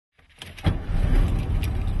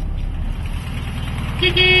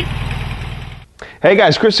Hey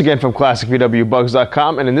guys, Chris again from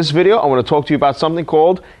ClassicVWBugs.com, and in this video I want to talk to you about something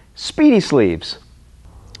called Speedi Sleeves.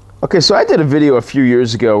 Okay, so I did a video a few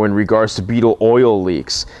years ago in regards to Beetle oil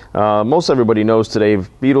leaks. Most everybody knows today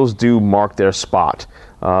Beetles do mark their spot.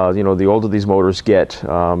 You know, the older these motors get,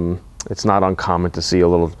 it's not uncommon to see a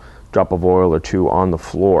little drop of oil or two on the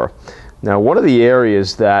floor. Now, one of the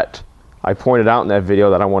areas that I pointed out in that video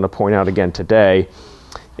that I want to point out again today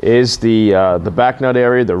is the back nut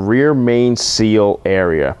area, the rear main seal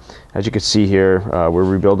area. As you can see here, we're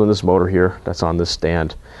rebuilding this motor here that's on this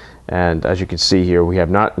stand. And as you can see here, we have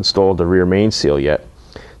not installed the rear main seal yet.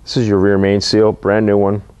 This is your rear main seal, brand new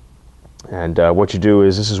one. And what you do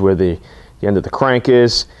is, this is where the end of the crank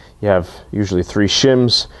is. You have usually 3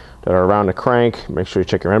 shims that are around the crank. Make sure you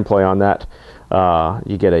check your end play on that.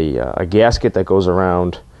 You get a gasket that goes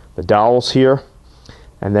around the dowels here.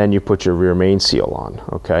 And then you put your rear main seal on,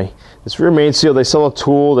 okay? This rear main seal, they sell a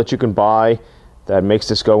tool that you can buy that makes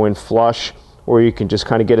this go in flush, or you can just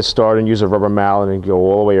kind of get it started and use a rubber mallet and go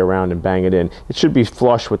all the way around and bang it in. It should be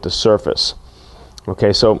flush with the surface.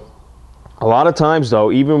 Okay, so a lot of times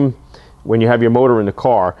though, even when you have your motor in the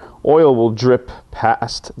car, oil will drip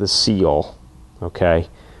past the seal, okay,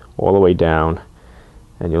 all the way down,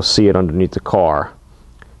 and you'll see it underneath the car,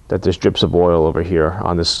 that there's drips of oil over here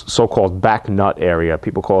on this so-called back nut area.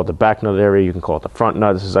 People call it the back nut area. You can call it the front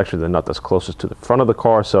nut. This is actually the nut that's closest to the front of the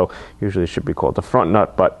car, so usually it should be called the front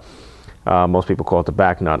nut, but most people call it the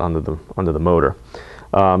back nut under the motor.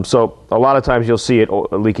 So a lot of times you'll see it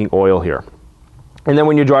leaking oil here. And then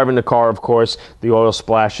when you're driving the car, of course, the oil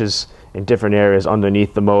splashes in different areas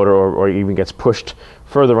underneath the motor, or even gets pushed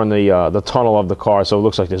further on the tunnel of the car, so it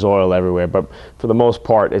looks like there's oil everywhere. But for the most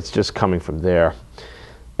part, it's just coming from there.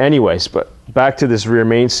 Anyways, but back to this rear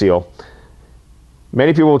main seal.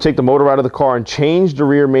 Many people will take the motor out of the car and change the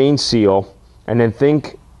rear main seal, and then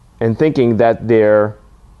thinking that their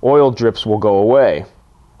oil drips will go away.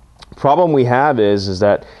 Problem we have is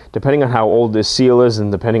that depending on how old this seal is,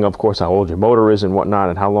 and depending, of course, how old your motor is and whatnot,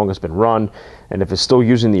 and how long it's been run, and if it's still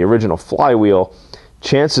using the original flywheel,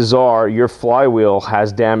 chances are your flywheel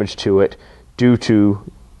has damage to it due to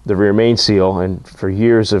the rear main seal, and for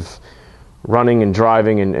years of running and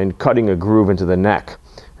driving and cutting a groove into the neck.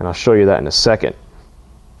 And I'll show you that in a second.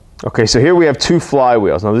 Okay, so here we have 2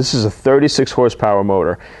 flywheels. Now this is a 36 horsepower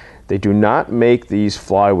motor. They do not make these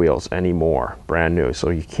flywheels anymore, brand new, so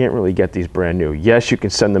you can't really get these brand new. Yes, you can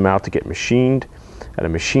send them out to get machined at a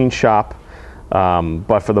machine shop,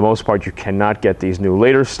 but for the most part you cannot get these new.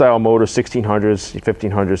 Later style motors, 1600s,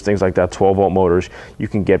 1500s, things like that, 12-volt motors, you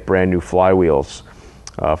can get brand new flywheels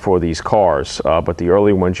for these cars, but the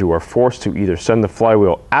early ones you are forced to either send the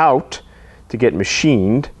flywheel out to get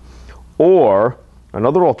machined, or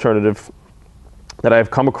another alternative that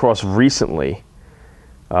I've come across recently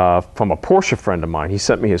from a Porsche friend of mine. He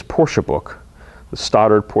sent me his Porsche book, the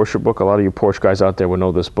Stoddard Porsche book. A lot of you Porsche guys out there will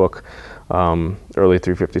know this book, early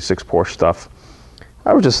 356 Porsche stuff.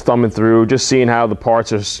 I was just thumbing through, just seeing how the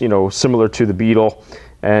parts are, you know, similar to the Beetle.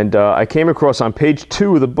 And I came across on page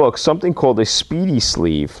 2 of the book something called a Speedi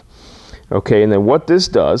Sleeve. Okay, and then what this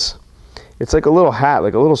does, it's like a little hat,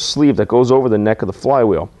 like a little sleeve that goes over the neck of the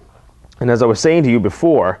flywheel. And as I was saying to you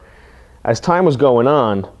before, as time was going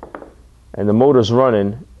on and the motor's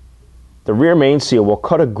running, the rear main seal will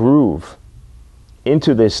cut a groove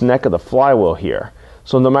into this neck of the flywheel here.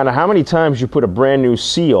 So no matter how many times you put a brand new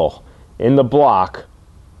seal in the block,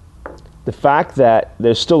 the fact that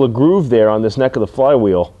there's still a groove there on this neck of the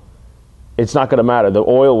flywheel, it's not going to matter. The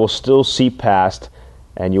oil will still seep past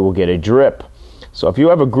and you will get a drip. So if you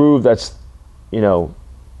have a groove that's, you know,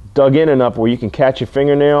 dug in enough where you can catch your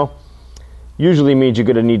fingernail, usually means you're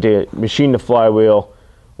going to need to machine the flywheel,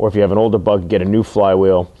 or if you have an older bug, get a new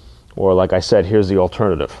flywheel, or like I said, here's the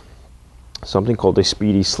alternative. Something called a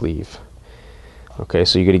Speedi Sleeve. Okay,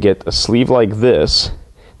 so you're going to get a sleeve like this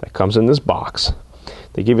that comes in this box.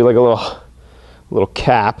 They give you like a little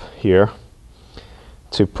cap here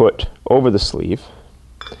to put over the sleeve.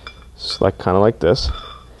 It's like kind of like this,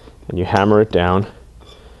 and you hammer it down.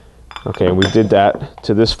 Okay, and we did that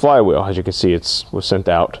to this flywheel. As you can see, was sent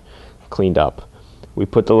out, cleaned up. We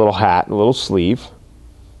put the little hat, the little sleeve,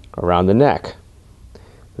 around the neck.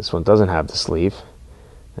 This one doesn't have the sleeve,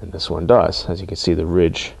 and this one does. As you can see, the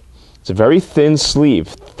ridge. It's a very thin sleeve,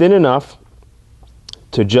 thin enough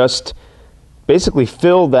to just basically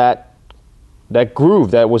fill that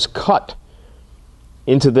groove that was cut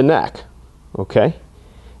into the neck, okay?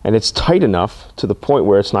 And it's tight enough to the point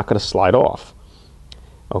where it's not going to slide off,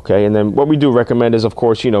 okay? And then what we do recommend is, of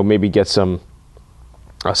course, you know, maybe get a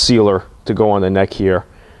sealer to go on the neck here,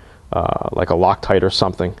 like a Loctite or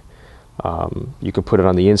something. You can put it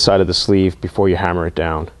on the inside of the sleeve before you hammer it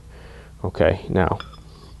down. Okay, now,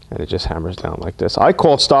 and it just hammers down like this. I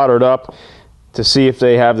called Stoddard up to see if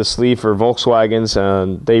they have the sleeve for Volkswagens,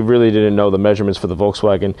 and they really didn't know the measurements for the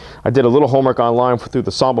Volkswagen. I did a little homework online through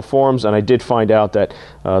the Samba forums, and I did find out that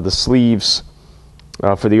the sleeves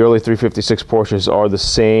for the early 356 Porsches are the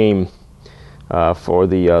same for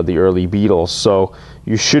the early Beetles. So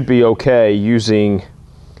you should be okay using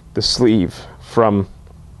the sleeve from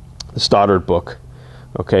the Stoddard book.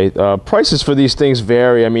 Okay, prices for these things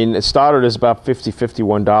vary. I mean, Stoddard is about $50,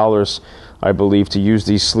 $51, I believe, to use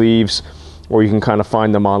these sleeves, or you can kind of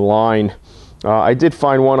find them online. I did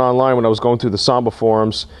find one online when I was going through the Samba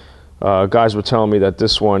forums. Guys were telling me that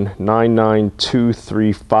this one,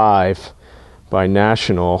 99235 by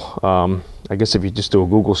National, I guess if you just do a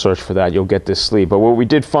Google search for that, you'll get this sleeve. But what we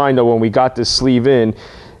did find, though, when we got this sleeve in,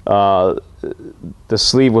 the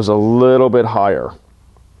sleeve was a little bit higher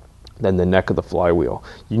than the neck of the flywheel.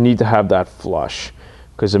 You need to have that flush,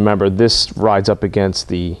 because remember, this rides up against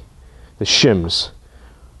the shims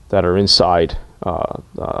that are inside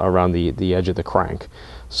around the edge of the crank.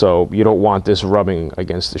 So you don't want this rubbing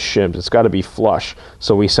against the shims. It's got to be flush.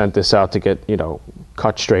 So we sent this out to get,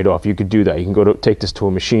 cut straight off. You could do that. You can take this to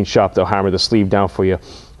a machine shop. They'll hammer the sleeve down for you,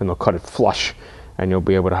 and they'll cut it flush, and you'll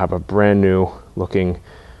be able to have a brand new looking,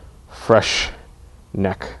 fresh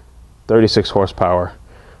neck, 36 horsepower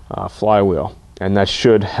flywheel, and that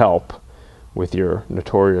should help with your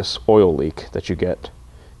notorious oil leak that you get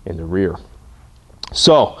in the rear.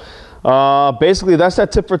 So basically that's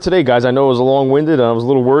that tip for today, guys. I know it was a long-winded and I was a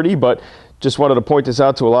little wordy, but just wanted to point this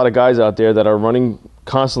out to a lot of guys out there that are running,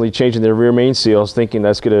 constantly changing their rear main seals, thinking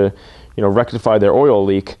that's going to rectify their oil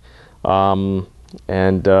leak, and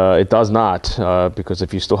it does not, because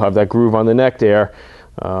if you still have that groove on the neck there,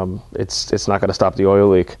 it's not going to stop the oil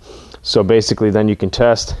leak. So basically then you can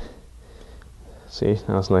test. See,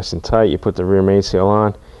 now it's nice and tight. You put the rear main seal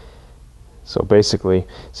on. So basically,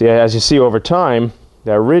 see, as you see over time,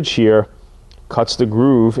 that ridge here cuts the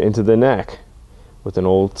groove into the neck with an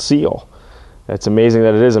old seal. That's amazing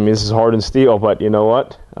that it is. I mean, this is hardened steel, but you know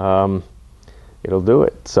what? It'll do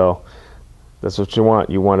it. So that's what you want.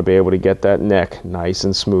 You want to be able to get that neck nice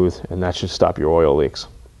and smooth, and that should stop your oil leaks.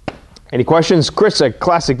 Any questions? Chris at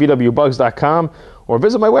classicvwbugs.com, or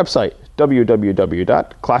visit my website,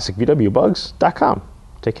 www.classicvwbugs.com.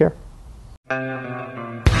 Take care.